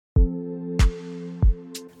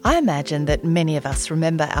I imagine that many of us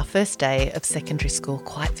remember our first day of secondary school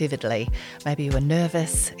quite vividly. Maybe you were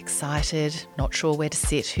nervous, excited, not sure where to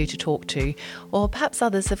sit, who to talk to, or perhaps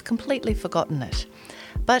others have completely forgotten it.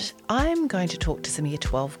 But I'm going to talk to some Year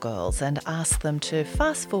 12 girls and ask them to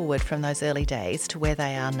fast forward from those early days to where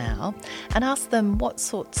they are now and ask them what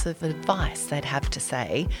sorts of advice they'd have to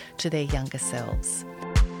say to their younger selves.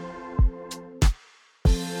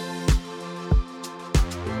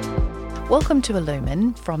 Welcome to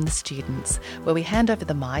Illumin from the students, where we hand over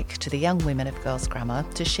the mic to the young women of Girls Grammar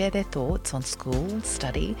to share their thoughts on school,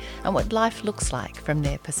 study and what life looks like from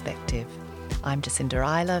their perspective. I'm Jacinda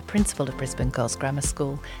Eiler, Principal of Brisbane Girls Grammar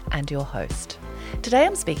School and your host. Today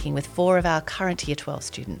I'm speaking with four of our current Year 12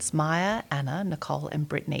 students, Maya, Anna, Nicole and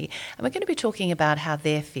Brittany, and we're going to be talking about how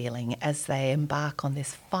they're feeling as they embark on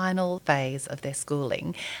this final phase of their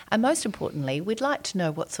schooling. And most importantly, we'd like to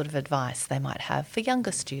know what sort of advice they might have for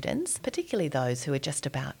younger students, particularly those who are just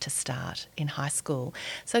about to start in high school.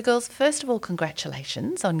 So girls, first of all,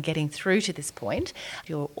 congratulations on getting through to this point.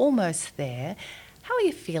 You're almost there. How are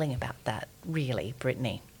you feeling about that, really,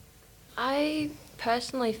 Brittany? I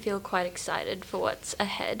personally feel quite excited for what's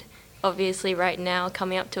ahead. Obviously, right now,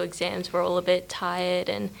 coming up to exams, we're all a bit tired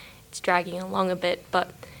and it's dragging along a bit,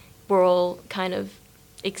 but we're all kind of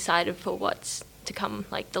excited for what's to come,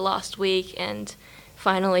 like the last week and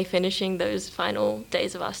finally finishing those final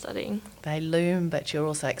days of our studying. They loom, but you're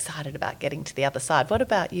also excited about getting to the other side. What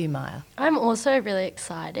about you, Maya? I'm also really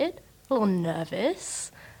excited, a little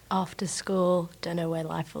nervous. After school, don't know where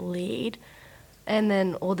life will lead. And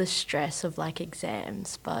then all the stress of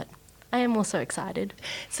exams, but I am also excited.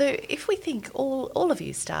 So if we think all of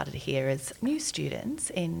you started here as new students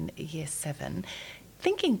in Year 7,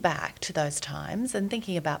 thinking back to those times and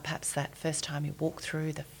thinking about perhaps that first time you walked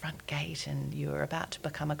through the front gate and you were about to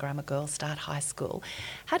become a grammar girl, start high school,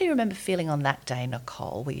 how do you remember feeling on that day,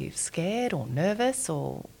 Nicole? Were you scared or nervous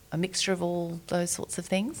or a mixture of all those sorts of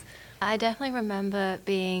things? I definitely remember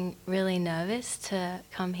being really nervous to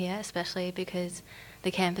come here, especially because the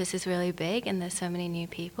campus is really big and there's so many new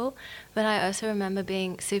people. But I also remember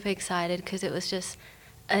being super excited because it was just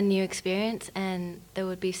a new experience and there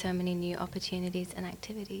would be so many new opportunities and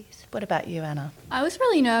activities. What about you, Anna? I was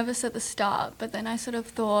really nervous at the start, but then I sort of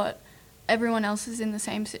thought everyone else is in the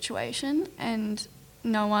same situation and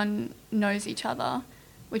no one knows each other,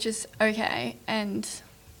 which is okay, and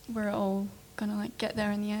we're all going to get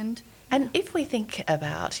there in the end. And if we think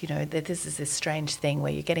about, that this is this strange thing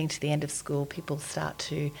where you're getting to the end of school, people start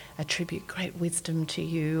to attribute great wisdom to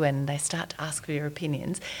you and they start to ask for your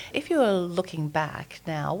opinions. If you were looking back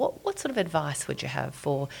now, what sort of advice would you have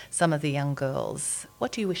for some of the young girls?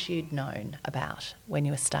 What do you wish you'd known about when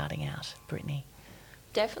you were starting out, Brittany?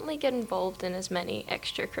 Definitely get involved in as many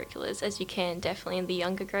extracurriculars as you can, definitely in the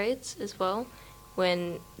younger grades as well,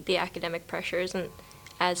 when the academic pressure isn't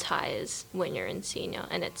as high as when you're in senior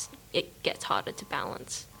and it gets harder to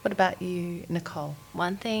balance. What about you, Nicole?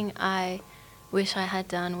 One thing I wish I had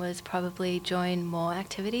done was probably join more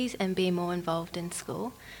activities and be more involved in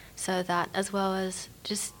school, so that, as well as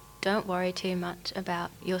just don't worry too much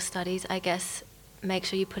about your studies. I guess make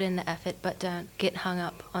sure you put in the effort but don't get hung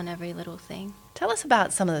up on every little thing. Tell us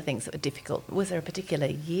about some of the things that were difficult. Was there a particular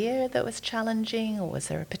year that was challenging, or was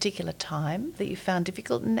there a particular time that you found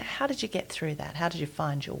difficult? And how did you get through that? How did you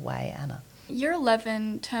find your way, Anna? Year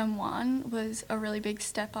 11, Term 1 was a really big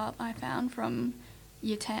step up, I found, from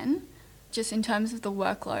Year 10, just in terms of the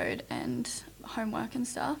workload and homework and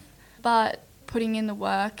stuff. But putting in the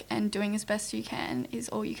work and doing as best you can is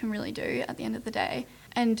all you can really do at the end of the day.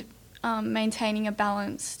 And maintaining a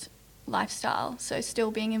balanced lifestyle, so still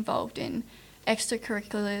being involved in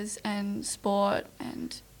extracurriculars and sport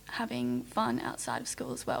and having fun outside of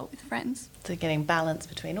school as well with friends. So getting balance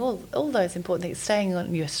between all those important things, staying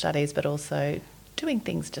on your studies but also doing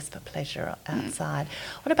things just for pleasure outside.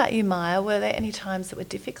 What about you, Maya? Were there any times that were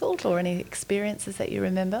difficult or any experiences that you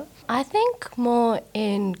remember? I think more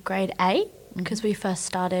in grade 8 because we first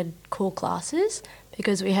started core classes,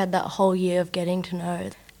 because we had that whole year of getting to know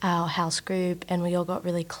our house group and we all got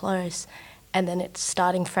really close. And then it's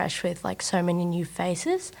starting fresh with so many new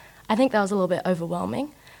faces. I think that was a little bit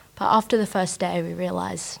overwhelming. But after the first day, we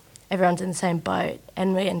realised everyone's in the same boat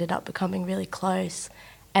and we ended up becoming really close.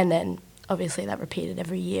 And then obviously that repeated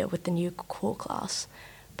every year with the new core class.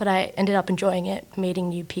 But I ended up enjoying it, meeting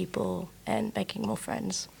new people and making more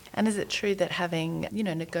friends. And is it true that having,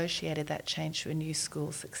 negotiated that change to a new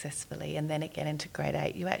school successfully and then again into grade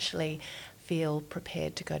 8, you actually feel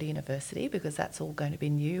prepared to go to university because that's all going to be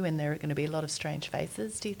new and there are going to be a lot of strange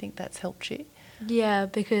faces? Do you think that's helped you? Yeah,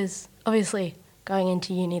 because obviously going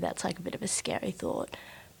into uni, that's a bit of a scary thought.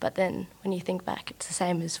 But then when you think back, it's the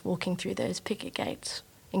same as walking through those picket gates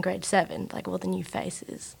in grade 7, like all the new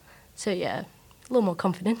faces. So yeah, a little more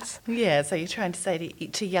confidence. Yeah, so you're trying to say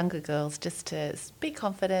to younger girls just to be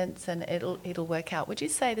confident and it'll work out. Would you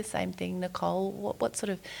say the same thing, Nicole? What sort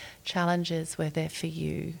of challenges were there for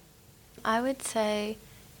you? I would say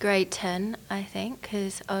grade 10, I think,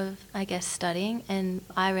 because of, I guess, studying. And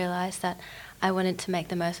I realised that I wanted to make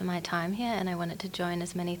the most of my time here and I wanted to join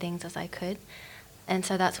as many things as I could. And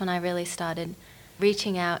so that's when I really started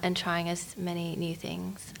reaching out and trying as many new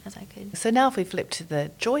things as I could. So now if we flip to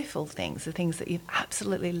the joyful things, the things that you've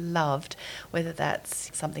absolutely loved, whether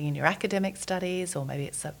that's something in your academic studies or maybe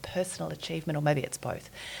it's a personal achievement or maybe it's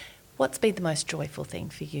both. What's been the most joyful thing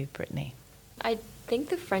for you, Brittany? I think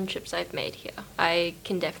the friendships I've made here, I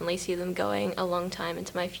can definitely see them going a long time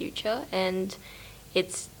into my future, and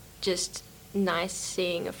it's just nice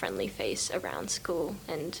seeing a friendly face around school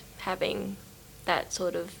and having that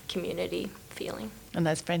sort of community feeling. And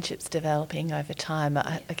those friendships developing over time.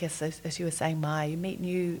 I guess, as you were saying, Maya, you meet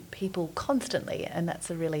new people constantly, and that's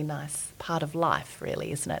a really nice part of life,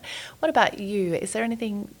 really, isn't it? What about you? Is there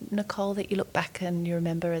anything, Nicole, that you look back and you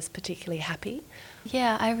remember as particularly happy?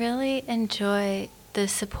 Yeah, I really enjoy the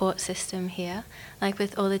support system here. Like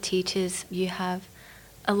with all the teachers, you have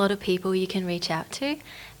a lot of people you can reach out to,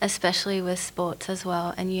 especially with sports as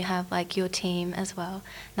well, and you have like your team as well.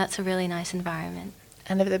 That's a really nice environment.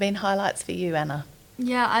 And have there been highlights for you, Anna?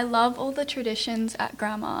 Yeah, I love all the traditions at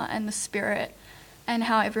Grammar and the spirit and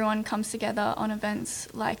how everyone comes together on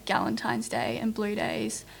events like Galentine's Day and Blue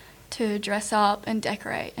Days to dress up and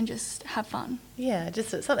decorate and just have fun. Yeah,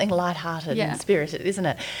 just something lighthearted Yeah. and spirited, isn't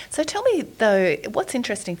it? So tell me, though, what's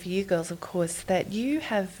interesting for you girls, of course, that you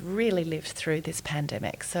have really lived through this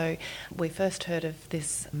pandemic. So we first heard of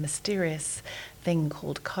this mysterious thing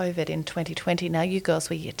called COVID in 2020. Now, you girls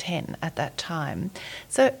were year 10 at that time.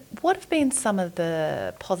 So what have been some of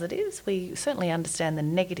the positives? We certainly understand the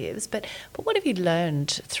negatives, but what have you learned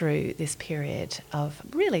through this period of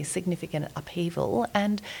really significant upheaval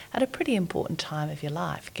and at a pretty important time of your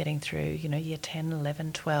life, getting through, year 10,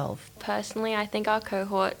 11, 12? Personally, I think our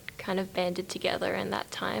cohort kind of banded together in that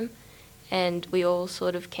time, and we all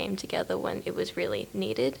sort of came together when it was really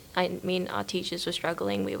needed. I mean, our teachers were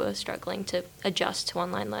struggling, we were struggling to adjust to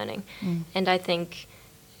online learning. And I think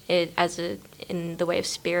in the way of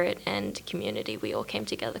spirit and community, we all came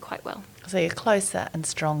together quite well. So you're closer and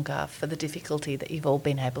stronger for the difficulty that you've all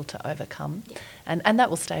been able to overcome. Yeah. And that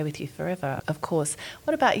will stay with you forever, of course.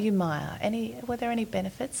 What about you, Maya? Were there any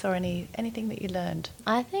benefits or anything that you learned?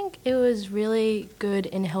 I think it was really good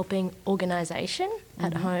in helping organisation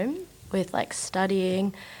at home with like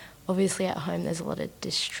studying. Obviously at home there's a lot of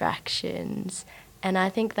distractions, and I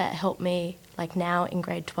think that helped me, like now in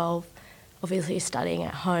grade 12, obviously studying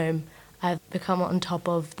at home, I've become on top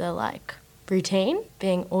of the routine,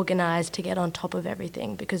 being organised to get on top of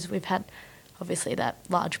everything, because we've had obviously that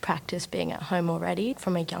large practice being at home already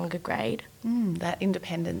from a younger grade. That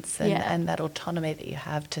independence and that autonomy that you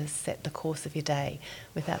have to set the course of your day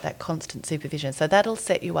without that constant supervision. So that'll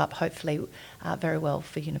set you up hopefully very well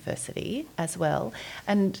for university as well.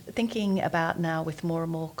 And thinking about now with more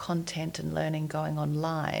and more content and learning going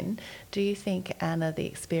online, do you think, Anna, the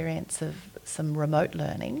experience of some remote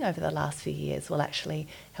learning over the last few years will actually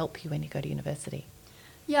help you when you go to university?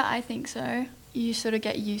 Yeah, I think so. You sort of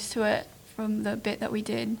get used to it from the bit that we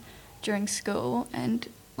did during school, and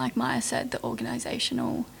like Maya said, the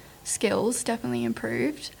organisational skills definitely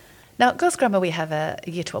improved. Now, at Girls Grammar, we have a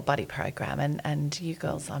Year 12 buddy program, and you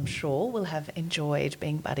girls, I'm sure, will have enjoyed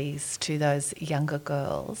being buddies to those younger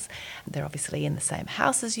girls. They're obviously in the same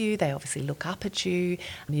house as you. They obviously look up at you.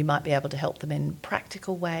 You might be able to help them in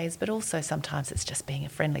practical ways, but also sometimes it's just being a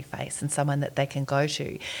friendly face and someone that they can go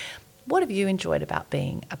to. What have you enjoyed about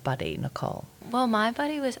being a buddy, Nicole? Well, my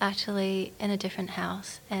buddy was actually in a different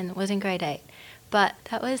house and was in grade 8. But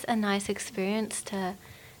that was a nice experience to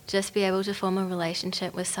just be able to form a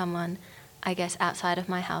relationship with someone, I guess, outside of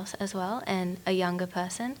my house as well, and a younger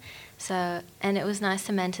person. And it was nice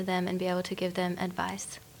to mentor them and be able to give them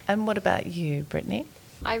advice. And what about you, Brittany?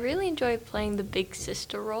 I really enjoy playing the big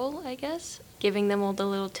sister role, I guess, giving them all the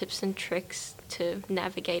little tips and tricks to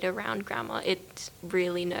navigate around grammar. It's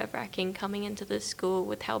really nerve-wracking coming into the school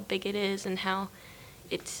with how big it is and how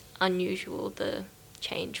it's unusual, the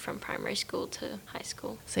change from primary school to high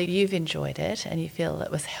school. So you've enjoyed it and you feel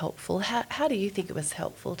it was helpful. How do you think it was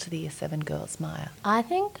helpful to the Year 7 girls, Maya? I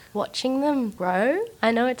think watching them grow,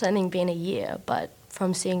 I know it's only been a year, but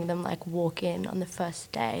from seeing them walk in on the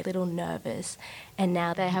first day, a little nervous, and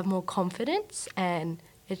now they have more confidence, and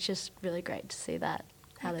it's just really great to see that,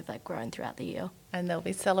 how they've grown throughout the year. And they'll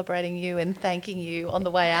be celebrating you and thanking you on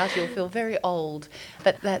the way out. You'll feel very old.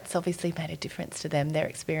 But that's obviously made a difference to them, their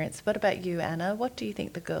experience. What about you, Anna? What do you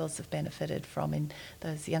think the girls have benefited from, in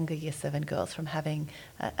those younger Year 7 girls, from having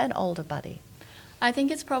an older buddy? I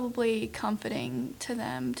think it's probably comforting to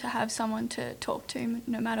them to have someone to talk to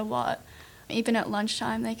no matter what. Even at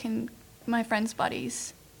lunchtime, my friends'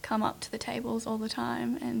 buddies come up to the tables all the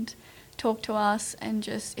time and talk to us, and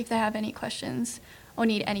just if they have any questions or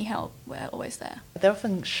need any help, we're always there. They're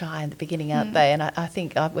often shy in the beginning, aren't they? And I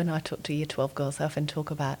think when I talk to Year 12 girls, I often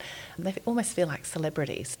talk about they almost feel like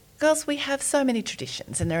celebrities. Girls, we have so many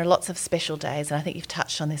traditions, and there are lots of special days, and I think you've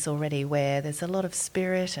touched on this already, where there's a lot of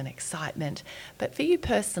spirit and excitement. But for you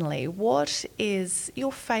personally, what is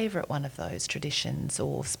your favourite one of those traditions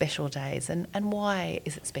or special days, and why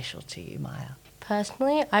is it special to you, Maya?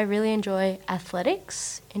 Personally, I really enjoy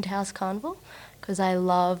athletics, Interhouse Carnival, because I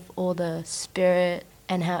love all the spirit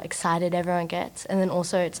and how excited everyone gets. And then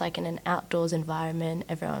also it's like in an outdoors environment,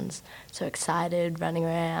 everyone's so excited, running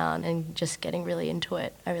around and just getting really into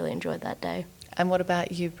it. I really enjoyed that day. And what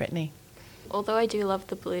about you, Brittany? Although I do love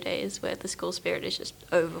the Blue Days where the school spirit is just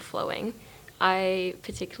overflowing, I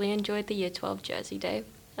particularly enjoyed the Year 12 Jersey Day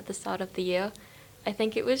at the start of the year. I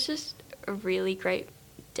think it was just a really great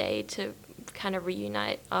day to kind of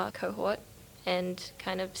reunite our cohort and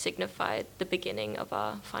kind of signified the beginning of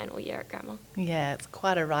our final year at Grammar. Yeah, it's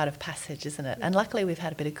quite a rite of passage, isn't it? And luckily we've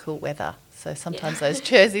had a bit of cool weather, so sometimes those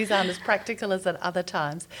jerseys aren't as practical as at other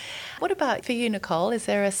times. What about for you, Nicole? Is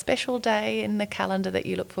there a special day in the calendar that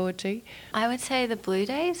you look forward to? I would say the Blue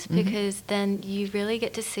Days, because then you really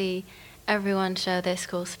get to see everyone show their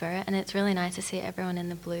school spirit, and it's really nice to see everyone in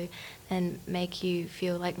the blue and make you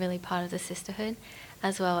feel like really part of the sisterhood,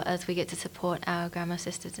 as well as we get to support our Grammar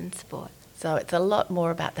sisters in sport. So it's a lot more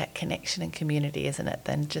about that connection and community, isn't it,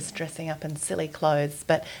 than just dressing up in silly clothes.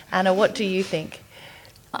 But Anna, what do you think?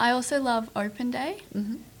 I also love Open Day,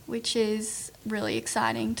 which is really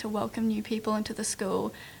exciting to welcome new people into the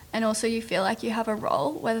school. And also you feel like you have a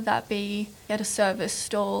role, whether that be at a service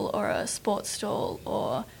stall or a sports stall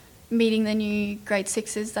or meeting the new grade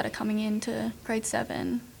 6s that are coming into grade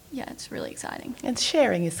 7. Yeah, it's really exciting. It's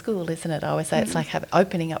sharing your school, isn't it? I always say it's like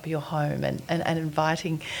opening up your home and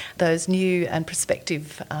inviting those new and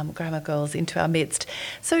prospective grammar girls into our midst.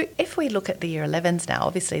 So if we look at the Year 11s now,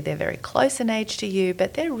 obviously they're very close in age to you,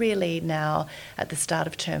 but they're really now at the start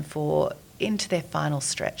of Term 4 into their final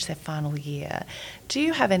stretch, their final year. Do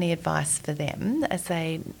you have any advice for them as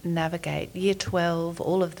they navigate Year 12,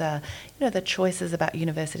 all of the, the choices about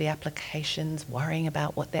university applications, worrying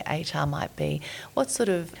about what their ATAR might be? What sort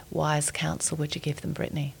of wise counsel would you give them,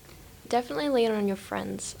 Brittany? Definitely lean on your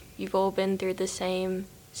friends. You've all been through the same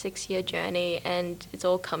 6-year journey, and it's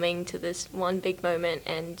all coming to this one big moment,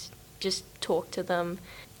 and just talk to them.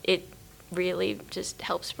 It really just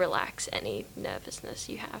helps relax any nervousness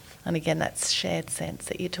you have. And again, that's shared sense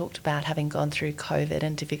that you talked about, having gone through COVID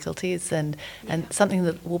and difficulties, and something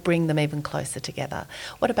that will bring them even closer together.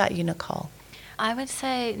 What about you, Nicole? I would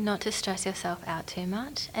say not to stress yourself out too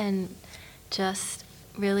much and just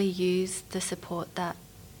really use the support that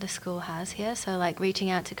the school has here. So like reaching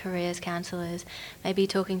out to careers counsellors, maybe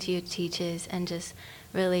talking to your teachers, and just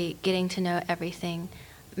really getting to know everything.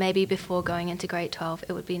 Maybe before going into grade 12,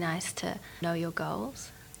 it would be nice to know your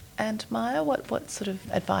goals. And Maya, what sort of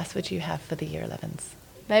advice would you have for the Year 11s?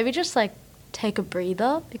 Maybe just like take a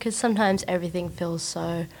breather, because sometimes everything feels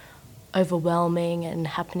so overwhelming and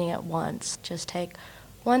happening at once. Just take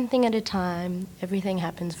one thing at a time. Everything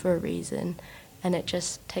happens for a reason, and it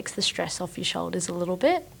just takes the stress off your shoulders a little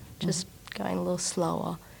bit, just going a little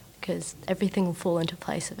slower, because everything will fall into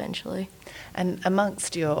place eventually. And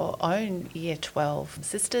amongst your own Year 12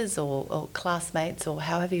 sisters or classmates, or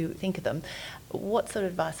however you think of them, what sort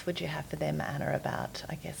of advice would you have for them, Anna, about,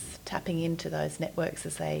 I guess, tapping into those networks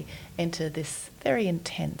as they enter this very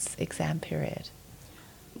intense exam period?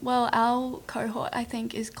 Well, our cohort, I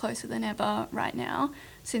think, is closer than ever right now,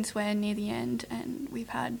 since we're near the end and we've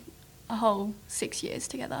had a whole 6 years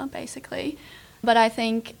together, basically. But I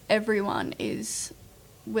think everyone is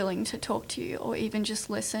willing to talk to you or even just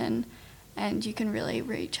listen, and you can really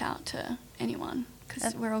reach out to anyone,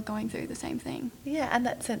 because we're all going through the same thing. Yeah, and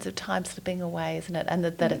that sense of time slipping away, isn't it? And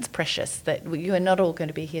that it's precious, that you are not all going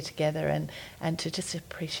to be here together, and to just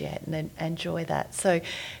appreciate and enjoy that. So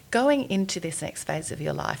going into this next phase of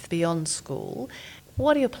your life, beyond school,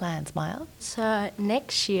 what are your plans, Maya? So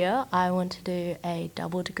next year I want to do a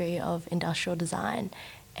double degree of industrial design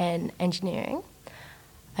and engineering.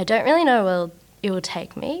 I don't really know where it will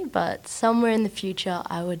take me, but somewhere in the future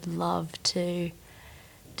I would love to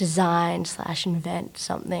design/invent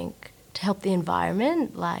something to help the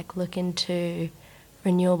environment, like look into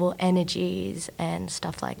renewable energies and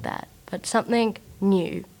stuff like that. But something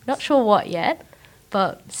new. Not sure what yet,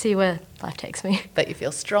 but see where life takes me. But you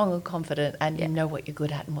feel strong and confident and you know what you're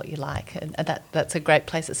good at and what you like. And that's a great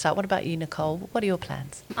place to start. What about you, Nicole? What are your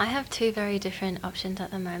plans? I have two very different options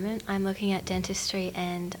at the moment. I'm looking at dentistry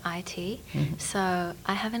and IT. So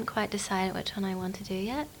I haven't quite decided which one I want to do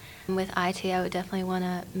yet. With IT, I would definitely want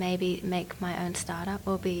to maybe make my own startup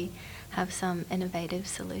or have some innovative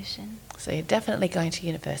solution. So you're definitely going to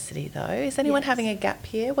university though. Is anyone having a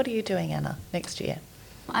gap year? What are you doing, Anna, next year?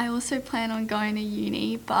 I also plan on going to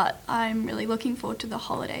uni, but I'm really looking forward to the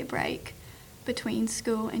holiday break between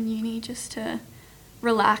school and uni just to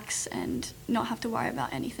relax and not have to worry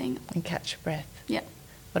about anything. And catch your breath. Yeah.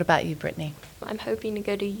 What about you, Brittany? I'm hoping to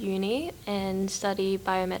go to uni and study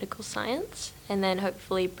biomedical science and then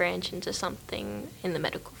hopefully branch into something in the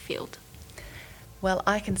medical field. Well,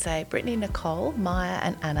 I can say, Brittany, Nicole, Maya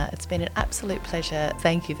and Anna, it's been an absolute pleasure.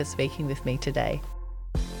 Thank you for speaking with me today.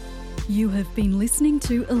 You have been listening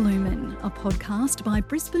to Illumin, a podcast by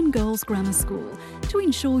Brisbane Girls Grammar School. To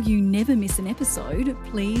ensure you never miss an episode,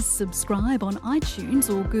 please subscribe on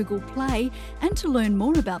iTunes or Google Play, and to learn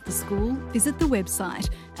more about the school, visit the website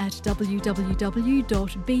at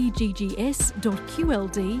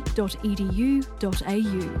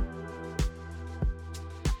www.bggs.qld.edu.au.